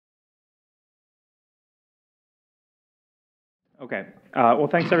Okay. Well,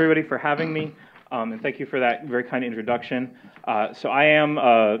 thanks everybody for having me, and thank you for that very kind introduction. So I am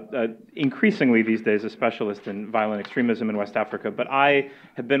increasingly these days a specialist in violent extremism in West Africa, but I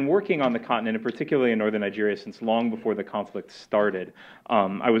have been working on the continent, and particularly in northern Nigeria, since long before the conflict started.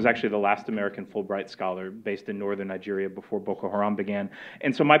 I was actually the last American Fulbright scholar based in northern Nigeria before Boko Haram began.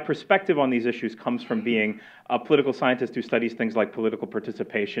 And so my perspective on these issues comes from being a political scientist who studies things like political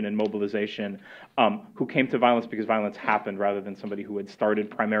participation and mobilization, who came to violence because violence happened rather than somebody who had started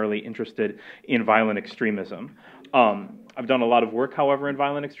primarily interested in violent extremism. I've done a lot of work, however, in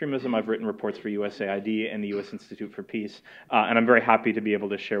violent extremism. I've written reports for USAID and the U.S. Institute for Peace, and I'm very happy to be able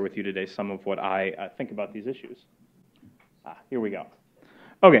to share with you today some of what I think about these issues. Here we go.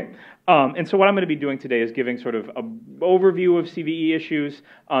 Okay, and so what I'm going to be doing today is giving sort of an overview of CVE issues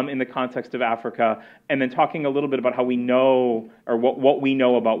in the context of Africa, and then talking a little bit about how we know, or what we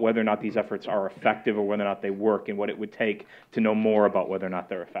know about whether or not these efforts are effective or whether or not they work, and what it would take to know more about whether or not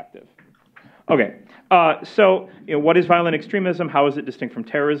they're effective. Okay, so what is violent extremism? How is it distinct from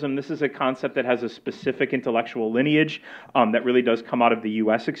terrorism? This is a concept that has a specific intellectual lineage that really does come out of the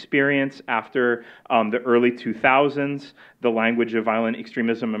U.S. experience after the early 2000s. The language of violent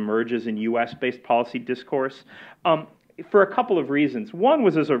extremism emerges in U.S.-based policy discourse for a couple of reasons. One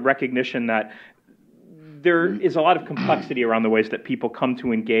was as a recognition that there is a lot of complexity around the ways that people come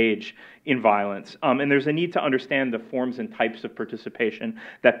to engage in violence. And there's a need to understand the forms and types of participation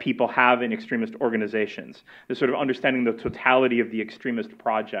that people have in extremist organizations. There's sort of understanding the totality of the extremist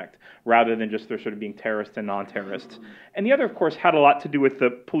project rather than just there sort of being terrorists and non-terrorists. And the other, of course, had a lot to do with the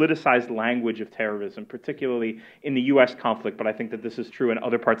politicized language of terrorism, particularly in the U.S. conflict, but I think that this is true in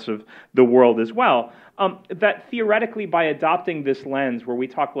other parts of the world as well. That theoretically, by adopting this lens where we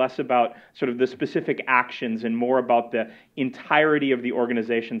talk less about sort of the specific actions and more about the entirety of the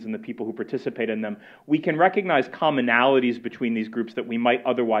organizations and the people who participate in them, we can recognize commonalities between these groups that we might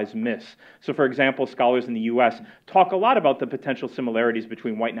otherwise miss. So for example, scholars in the US talk a lot about the potential similarities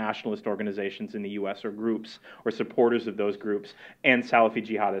between white nationalist organizations in the US or groups or supporters of those groups and Salafi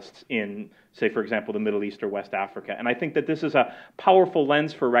jihadists in, say, for example, the Middle East or West Africa. And I think that this is a powerful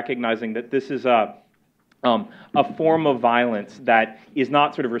lens for recognizing that this is a form of violence that is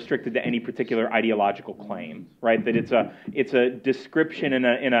not sort of restricted to any particular ideological claim, right? That it's a description and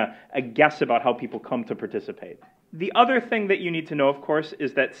a guess about how people come to participate. The other thing that you need to know, of course,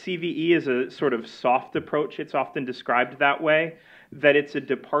 is that CVE is a sort of soft approach. It's often described that way, that it's a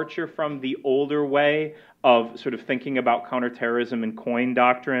departure from the older way of sort of thinking about counterterrorism and coin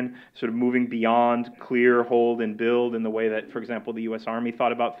doctrine, sort of moving beyond clear, hold, and build in the way that, for example, the U.S. Army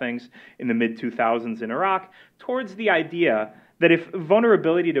thought about things in the mid-2000s in Iraq, towards the idea that if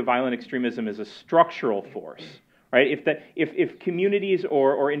vulnerability to violent extremism is a structural force, right? If communities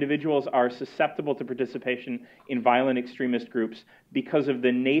or individuals are susceptible to participation in violent extremist groups because of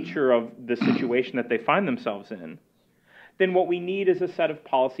the nature of the situation that they find themselves in, then what we need is a set of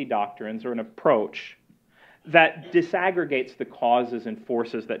policy doctrines or an approach that disaggregates the causes and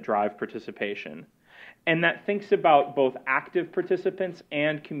forces that drive participation, and that thinks about both active participants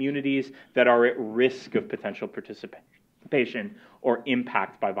and communities that are at risk of potential participation or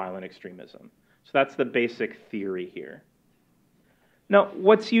impact by violent extremism. So that's the basic theory here. Now,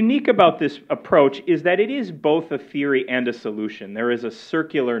 what's unique about this approach is that it is both a theory and a solution. There is a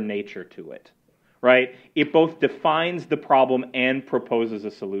circular nature to it, right? It both defines the problem and proposes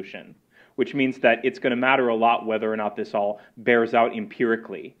a solution, which means that it's going to matter a lot whether or not this all bears out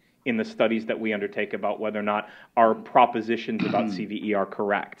empirically in the studies that we undertake about whether or not our propositions about CVE are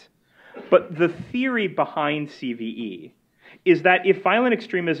correct. But the theory behind CVE is that if violent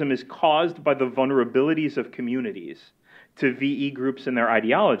extremism is caused by the vulnerabilities of communities to VE groups and their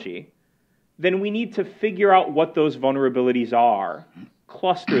ideology, then we need to figure out what those vulnerabilities are,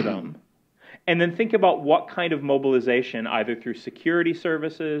 cluster them, and then think about what kind of mobilization, either through security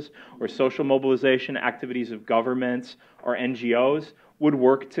services or social mobilization activities of governments or NGOs, would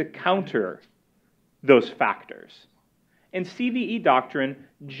work to counter those factors. And CVE doctrine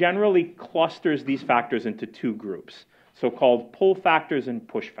generally clusters these factors into two groups, so-called pull factors and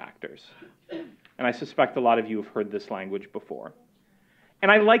push factors. And I suspect a lot of you have heard this language before. And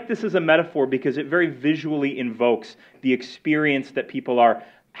I like this as a metaphor because it very visually invokes the experience that people are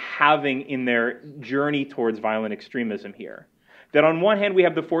having in their journey towards violent extremism here. That on one hand, we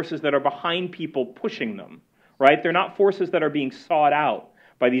have the forces that are behind people pushing them, right? They're not forces that are being sought out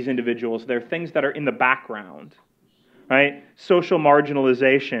by these individuals. They're things that are in the background, right? Social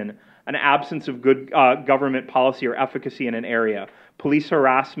marginalization, an absence of good government policy or efficacy in an area, police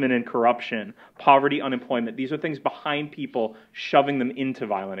harassment and corruption, poverty, unemployment. These are things behind people shoving them into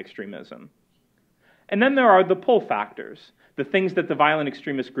violent extremism. And then there are the pull factors, the things that the violent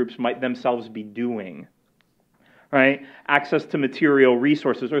extremist groups might themselves be doing, right? Access to material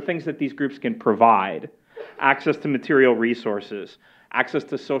resources, or things that these groups can provide. Access to material resources, access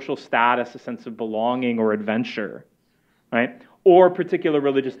to social status, a sense of belonging or adventure, right? Or particular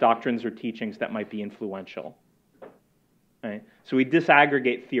religious doctrines or teachings that might be influential. Right? So we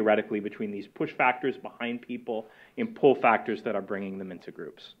disaggregate theoretically between these push factors behind people and pull factors that are bringing them into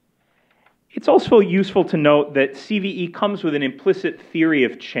groups. It's also useful to note that CVE comes with an implicit theory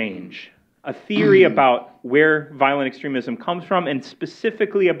of change, a theory about where violent extremism comes from and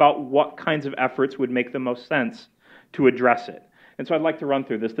specifically about what kinds of efforts would make the most sense to address it. And so I'd like to run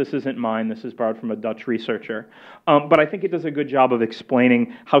through this. This isn't mine. This is borrowed from a Dutch researcher. But I think it does a good job of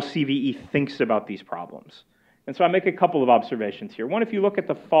explaining how CVE thinks about these problems. And so I make a couple of observations here. One, if you look at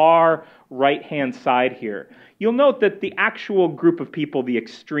the far right-hand side here, you'll note that the actual group of people, the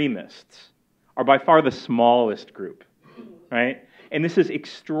extremists, are by far the smallest group, right? And this is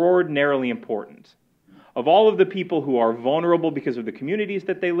extraordinarily important. Of all of the people who are vulnerable because of the communities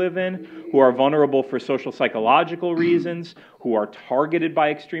that they live in, who are vulnerable for social psychological reasons, who are targeted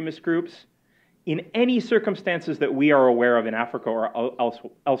by extremist groups, in any circumstances that we are aware of in Africa or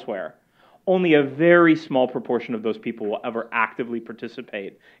elsewhere, only a very small proportion of those people will ever actively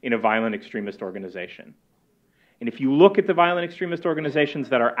participate in a violent extremist organization. And if you look at the violent extremist organizations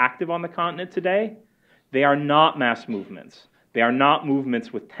that are active on the continent today, they are not mass movements. They are not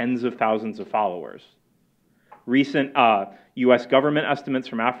movements with tens of thousands of followers. Recent U.S. government estimates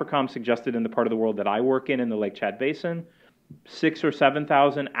from AFRICOM suggested in the part of the world that I work in the Lake Chad Basin, 6,000 or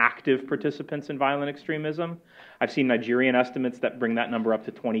 7,000 active participants in violent extremism. I've seen Nigerian estimates that bring that number up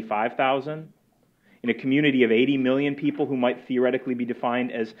to 25,000. In a community of 80 million people who might theoretically be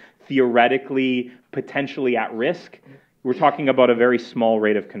defined as theoretically potentially at risk, we're talking about a very small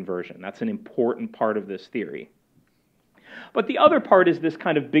rate of conversion. That's an important part of this theory. But the other part is this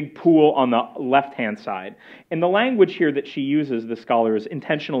kind of big pool on the left-hand side. And the language here that she uses, the scholar, is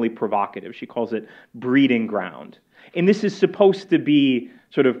intentionally provocative. She calls it breeding ground. And this is supposed to be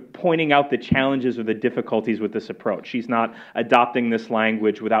sort of pointing out the challenges or the difficulties with this approach. She's not adopting this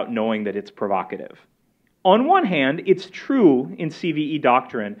language without knowing that it's provocative. On one hand, it's true in CVE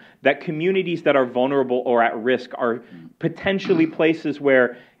doctrine that communities that are vulnerable or at risk are potentially places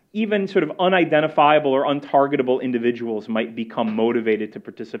where even sort of unidentifiable or untargetable individuals might become motivated to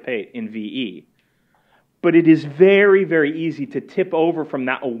participate in VE. But it is very, very easy to tip over from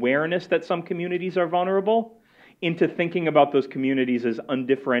that awareness that some communities are vulnerable into thinking about those communities as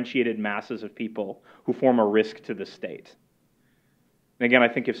undifferentiated masses of people who form a risk to the state. And again, I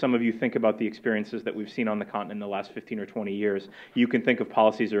think if some of you think about the experiences that we've seen on the continent in the last 15 or 20 years, you can think of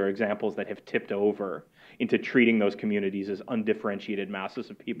policies or examples that have tipped over into treating those communities as undifferentiated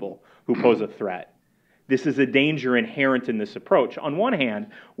masses of people who pose a threat. This is a danger inherent in this approach. On one hand,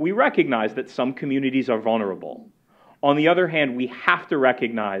 we recognize that some communities are vulnerable. On the other hand, we have to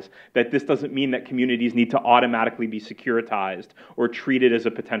recognize that this doesn't mean that communities need to automatically be securitized or treated as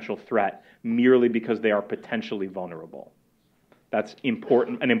a potential threat merely because they are potentially vulnerable. That's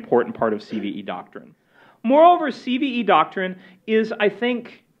an important part of CVE doctrine. Moreover, CVE doctrine is, I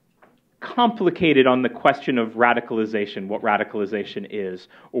think, complicated on the question of radicalization, what radicalization is,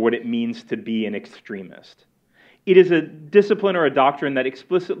 or what it means to be an extremist. It is a discipline or a doctrine that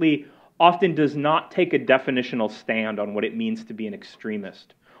explicitly often does not take a definitional stand on what it means to be an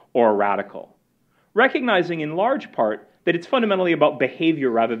extremist or a radical, recognizing in large part that it's fundamentally about behavior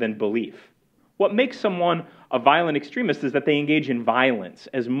rather than belief. What makes someone a violent extremist is that they engage in violence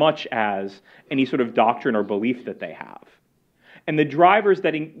as much as any sort of doctrine or belief that they have. And the drivers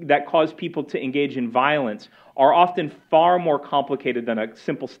that cause people to engage in violence are often far more complicated than a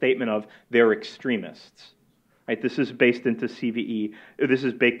simple statement of they're extremists. Right? This is baked into CVE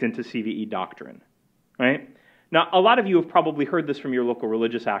doctrine. Right? Now, a lot of you have probably heard this from your local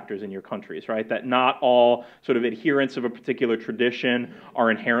religious actors in your countries, right? That not all sort of adherents of a particular tradition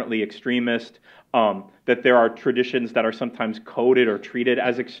are inherently extremist, that there are traditions that are sometimes coded or treated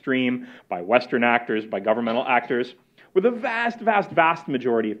as extreme by Western actors, by governmental actors, where the vast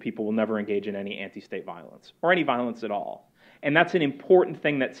majority of people will never engage in any anti-state violence, or any violence at all. And that's an important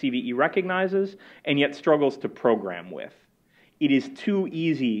thing that CVE recognizes, and yet struggles to program with. It is too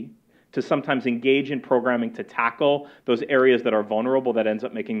easy to sometimes engage in programming to tackle those areas that are vulnerable that ends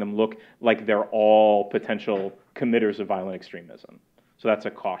up making them look like they're all potential committers of violent extremism. So that's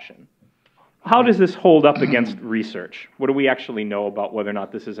a caution. How does this hold up against research? What do we actually know about whether or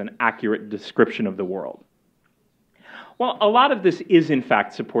not this is an accurate description of the world? Well, a lot of this is, in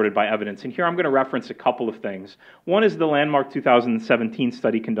fact, supported by evidence. And here I'm going to reference a couple of things. One is the landmark 2017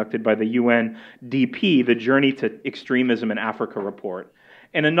 study conducted by the UNDP, the Journey to Extremism in Africa report.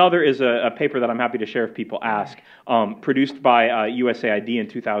 And another is a paper that I'm happy to share if people ask, produced by USAID in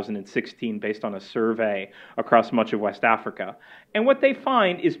 2016 based on a survey across much of West Africa. And what they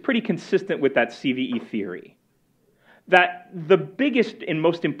find is pretty consistent with that CVE theory, that the biggest and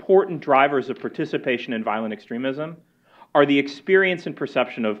most important drivers of participation in violent extremism are the experience and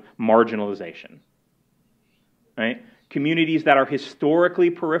perception of marginalization. Right? Communities that are historically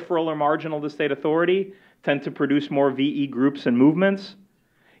peripheral or marginal to state authority tend to produce more VE groups and movements.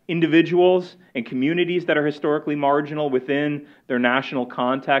 Individuals and communities that are historically marginal within their national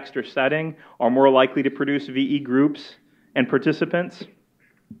context or setting are more likely to produce VE groups and participants.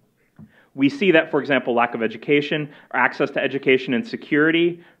 We see that, for example, lack of education or access to education and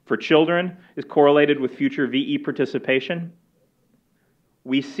security for children is correlated with future VE participation.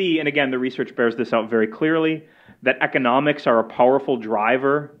 We see, and again, the research bears this out very clearly, that economics are a powerful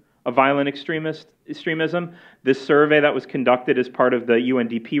driver of violent extremism. This survey that was conducted as part of the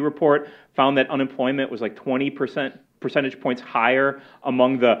UNDP report found that unemployment was like 20 percentage points higher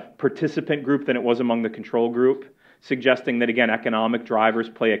among the participant group than it was among the control group, suggesting that, again, economic drivers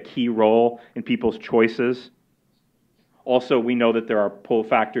play a key role in people's choices. Also, we know that there are pull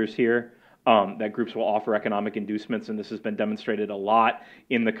factors here, that groups will offer economic inducements, and this has been demonstrated a lot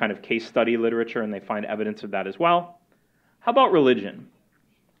in the kind of case study literature, and they find evidence of that as well. How about religion?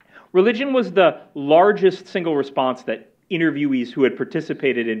 Religion was the largest single response that interviewees who had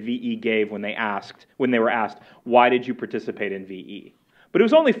participated in VE gave when they were asked, why did you participate in VE? But it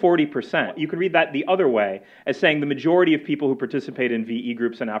was only 40%. You could read that the other way as saying the majority of people who participate in VE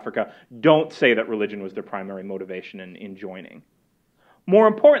groups in Africa don't say that religion was their primary motivation in joining. More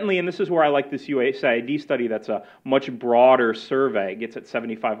importantly, and this is where I like this USAID study that's a much broader survey, gets at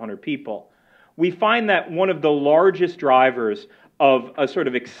 7,500 people, we find that one of the largest drivers of a sort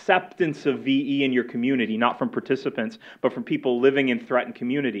of acceptance of VE in your community, not from participants, but from people living in threatened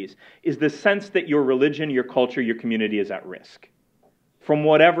communities, is the sense that your religion, your culture, your community is at risk, from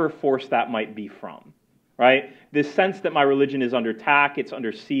whatever force that might be from, right? This sense that my religion is under attack, it's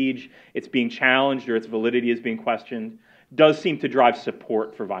under siege, it's being challenged, or its validity is being questioned, does seem to drive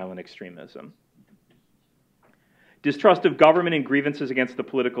support for violent extremism. Distrust of government and grievances against the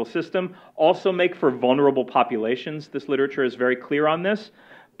political system also make for vulnerable populations. This literature is very clear on this.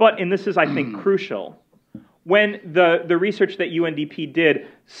 But, and this is, I think, crucial, when the research that UNDP did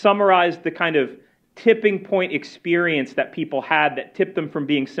summarized the kind of tipping point experience that people had that tipped them from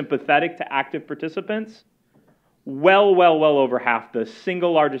being sympathetic to active participants, well over half, the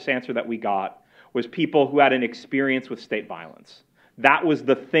single largest answer that we got was people who had an experience with state violence. That was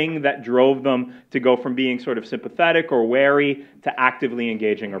the thing that drove them to go from being sort of sympathetic or wary to actively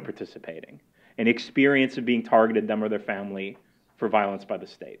engaging or participating. An experience of being targeted, them or their family, for violence by the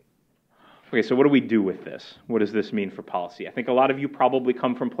state. Okay, so what do we do with this? What does this mean for policy? I think a lot of you probably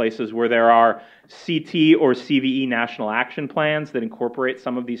come from places where there are CT or CVE national action plans that incorporate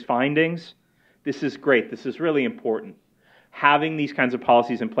some of these findings. This is great. This is really important. Having these kinds of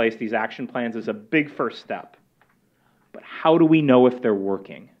policies in place, these action plans, is a big first step. But how do we know if they're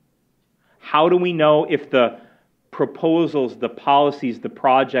working? How do we know if the proposals, the policies, the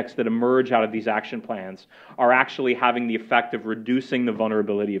projects that emerge out of these action plans are actually having the effect of reducing the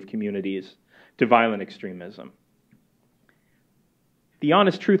vulnerability of communities to violent extremism? The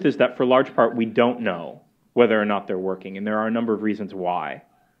honest truth is that for large part we don't know whether or not they're working, and there are a number of reasons why.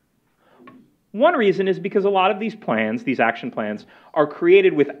 One reason is because a lot of these plans, these action plans, are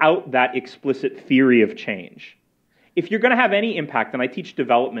created without that explicit theory of change. If you're going to have any impact, and I teach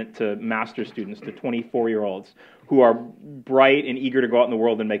development to master's students, to 24-year-olds who are bright and eager to go out in the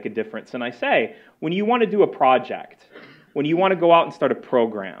world and make a difference, and I say, when you want to do a project, when you want to go out and start a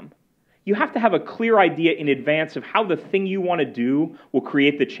program, you have to have a clear idea in advance of how the thing you want to do will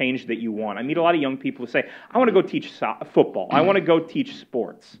create the change that you want. I meet a lot of young people who say, I want to go teach football. I want to go teach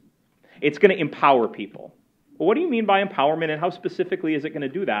sports. It's going to empower people. Well, what do you mean by empowerment, and how specifically is it going to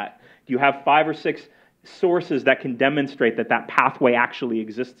do that? Do you have 5 or 6 sources that can demonstrate that that pathway actually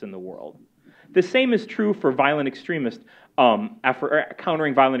exists in the world? The same is true for violent extremist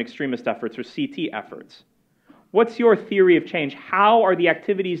countering violent extremist efforts, or CT efforts. What's your theory of change? How are the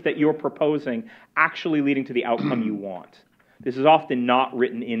activities that you're proposing actually leading to the outcome you want? This is often not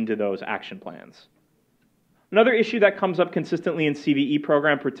written into those action plans. Another issue that comes up consistently in CVE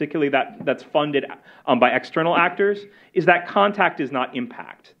program, particularly that's funded by external actors, is that contact is not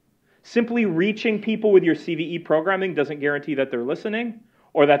impact. Simply reaching people with your CVE programming doesn't guarantee that they're listening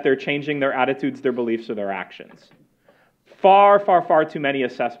or that they're changing their attitudes, their beliefs, or their actions. Far, far, far too many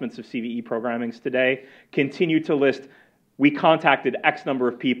assessments of CVE programmings today continue to list, we contacted X number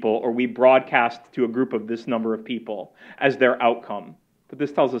of people, or we broadcast to a group of this number of people as their outcome. But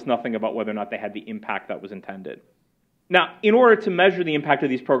this tells us nothing about whether or not they had the impact that was intended. Now, in order to measure the impact of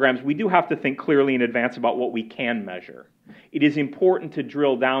these programs, we do have to think clearly in advance about what we can measure. It is important to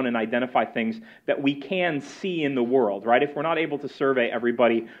drill down and identify things that we can see in the world, right? If we're not able to survey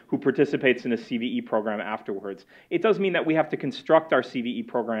everybody who participates in a CVE program afterwards, it does mean that we have to construct our CVE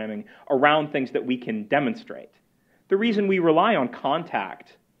programming around things that we can demonstrate. The reason we rely on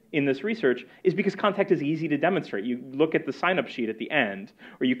contact in this research is because contact is easy to demonstrate. You look at the sign-up sheet at the end,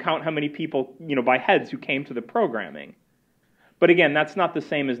 or you count how many people, by heads who came to the programming. But again, that's not the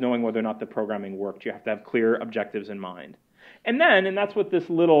same as knowing whether or not the programming worked. You have to have clear objectives in mind. And then, and that's what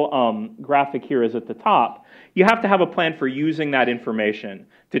this little graphic here is at the top, you have to have a plan for using that information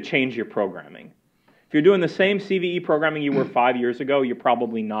to change your programming. If you're doing the same CVE programming you were 5 years ago, you're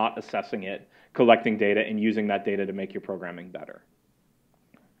probably not assessing it, collecting data, and using that data to make your programming better.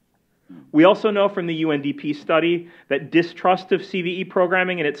 We also know from the UNDP study that distrust of CVE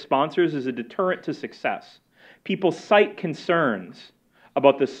programming and its sponsors is a deterrent to success. People cite concerns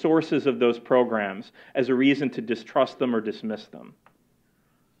about the sources of those programs as a reason to distrust them or dismiss them.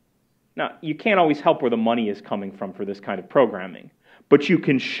 Now, you can't always help where the money is coming from for this kind of programming, but you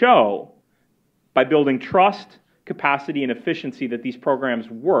can show by building trust, capacity, and efficiency that these programs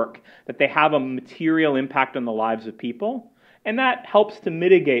work, that they have a material impact on the lives of people, and that helps to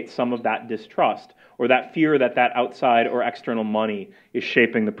mitigate some of that distrust or that fear that that outside or external money is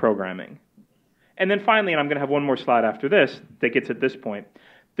shaping the programming. And then finally, and I'm going to have one more slide after this that gets at this point,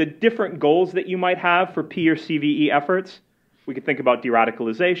 the different goals that you might have for P or CVE efforts. We could think about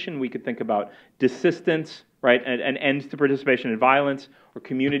de-radicalization, we could think about desistance, right, and ends to participation in violence, or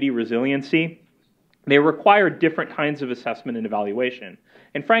community resiliency. They require different kinds of assessment and evaluation.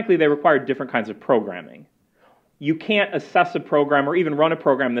 And frankly, they require different kinds of programming. You can't assess a program or even run a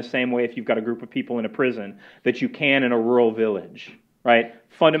program the same way if you've got a group of people in a prison that you can in a rural village. Right?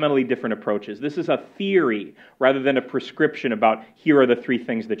 Fundamentally different approaches. This is a theory rather than a prescription about here are the 3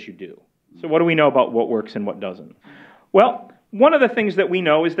 things that you do. So what do we know about what works and what doesn't? Well, one of the things that we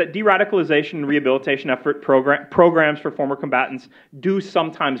know is that de-radicalization and rehabilitation effort programs for former combatants do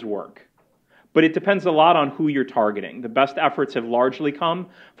sometimes work. But it depends a lot on who you're targeting. The best efforts have largely come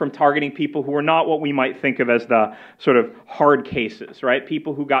from targeting people who are not what we might think of as the sort of hard cases, right?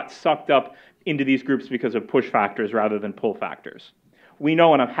 People who got sucked up into these groups because of push factors rather than pull factors. We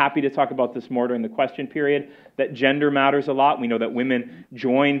know, and I'm happy to talk about this more during the question period, that gender matters a lot. We know that women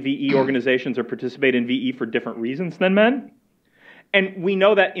join VE organizations or participate in VE for different reasons than men. And we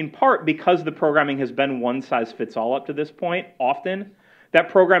know that in part because the programming has been one size fits all up to this point, often, that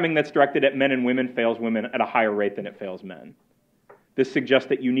programming that's directed at men and women fails women at a higher rate than it fails men. This suggests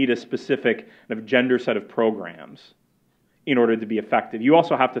that you need a specific kind of gender set of programs in order to be effective. You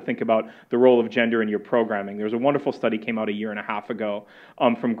also have to think about the role of gender in your programming. There was a wonderful study came out a year and a half ago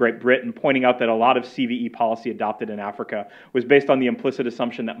from Great Britain pointing out that a lot of CVE policy adopted in Africa was based on the implicit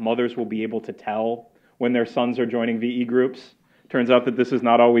assumption that mothers will be able to tell when their sons are joining VE groups. Turns out that this is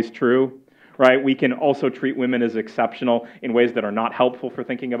not always true, right? We can also treat women as exceptional in ways that are not helpful for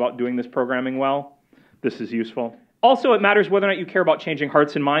thinking about doing this programming well. This is useful. Also, it matters whether or not you care about changing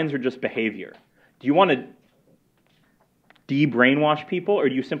hearts and minds or just behavior. Do you want to de-brainwash people, or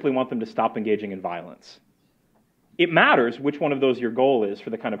do you simply want them to stop engaging in violence? It matters which one of those your goal is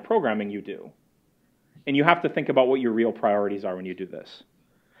for the kind of programming you do. And you have to think about what your real priorities are when you do this.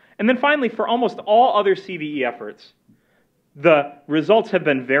 And then finally, for almost all other CVE efforts, the results have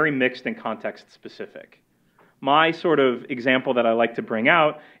been very mixed and context-specific. My sort of example that I like to bring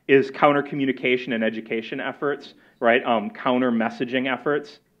out is counter-communication and education efforts, right? Counter-messaging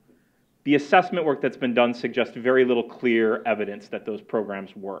efforts. The assessment work that's been done suggests very little clear evidence that those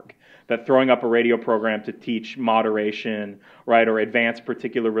programs work. That throwing up a radio program to teach moderation, right, or advance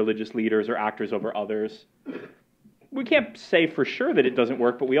particular religious leaders or actors over others. We can't say for sure that it doesn't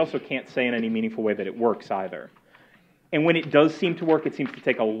work, but we also can't say in any meaningful way that it works either. And when it does seem to work, it seems to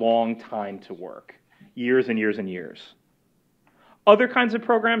take a long time to work. Years and years and years. Other kinds of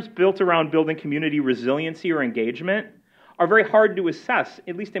programs built around building community resiliency or engagement are very hard to assess,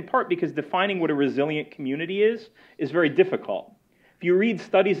 at least in part because defining what a resilient community is very difficult. If you read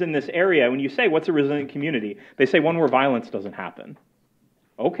studies in this area, when you say, what's a resilient community? They say one where violence doesn't happen.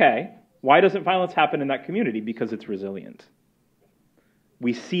 Okay, why doesn't violence happen in that community? Because it's resilient.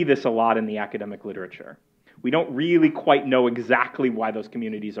 We see this a lot in the academic literature. We don't really quite know exactly why those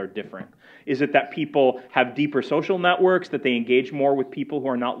communities are different. Is it that people have deeper social networks, that they engage more with people who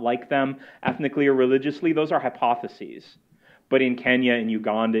are not like them ethnically or religiously? Those are hypotheses. But in Kenya, in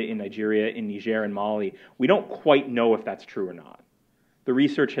Uganda, in Nigeria, in Niger, and Mali, we don't quite know if that's true or not. The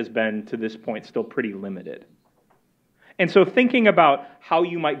research has been, to this point, still pretty limited. And so thinking about how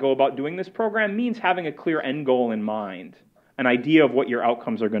you might go about doing this program means having a clear end goal in mind, an idea of what your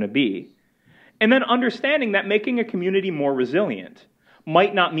outcomes are going to be. And then understanding that making a community more resilient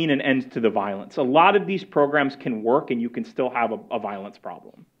might not mean an end to the violence. A lot of these programs can work and you can still have a violence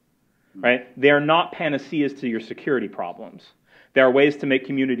problem, right? They are not panaceas to your security problems. There are ways to make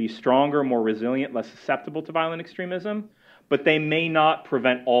communities stronger, more resilient, less susceptible to violent extremism, but they may not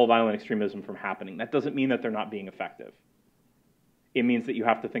prevent all violent extremism from happening. That doesn't mean that they're not being effective. It means that you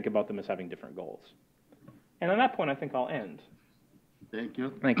have to think about them as having different goals. And on that point, I think I'll end. Thank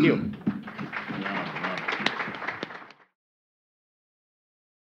you. Thank you.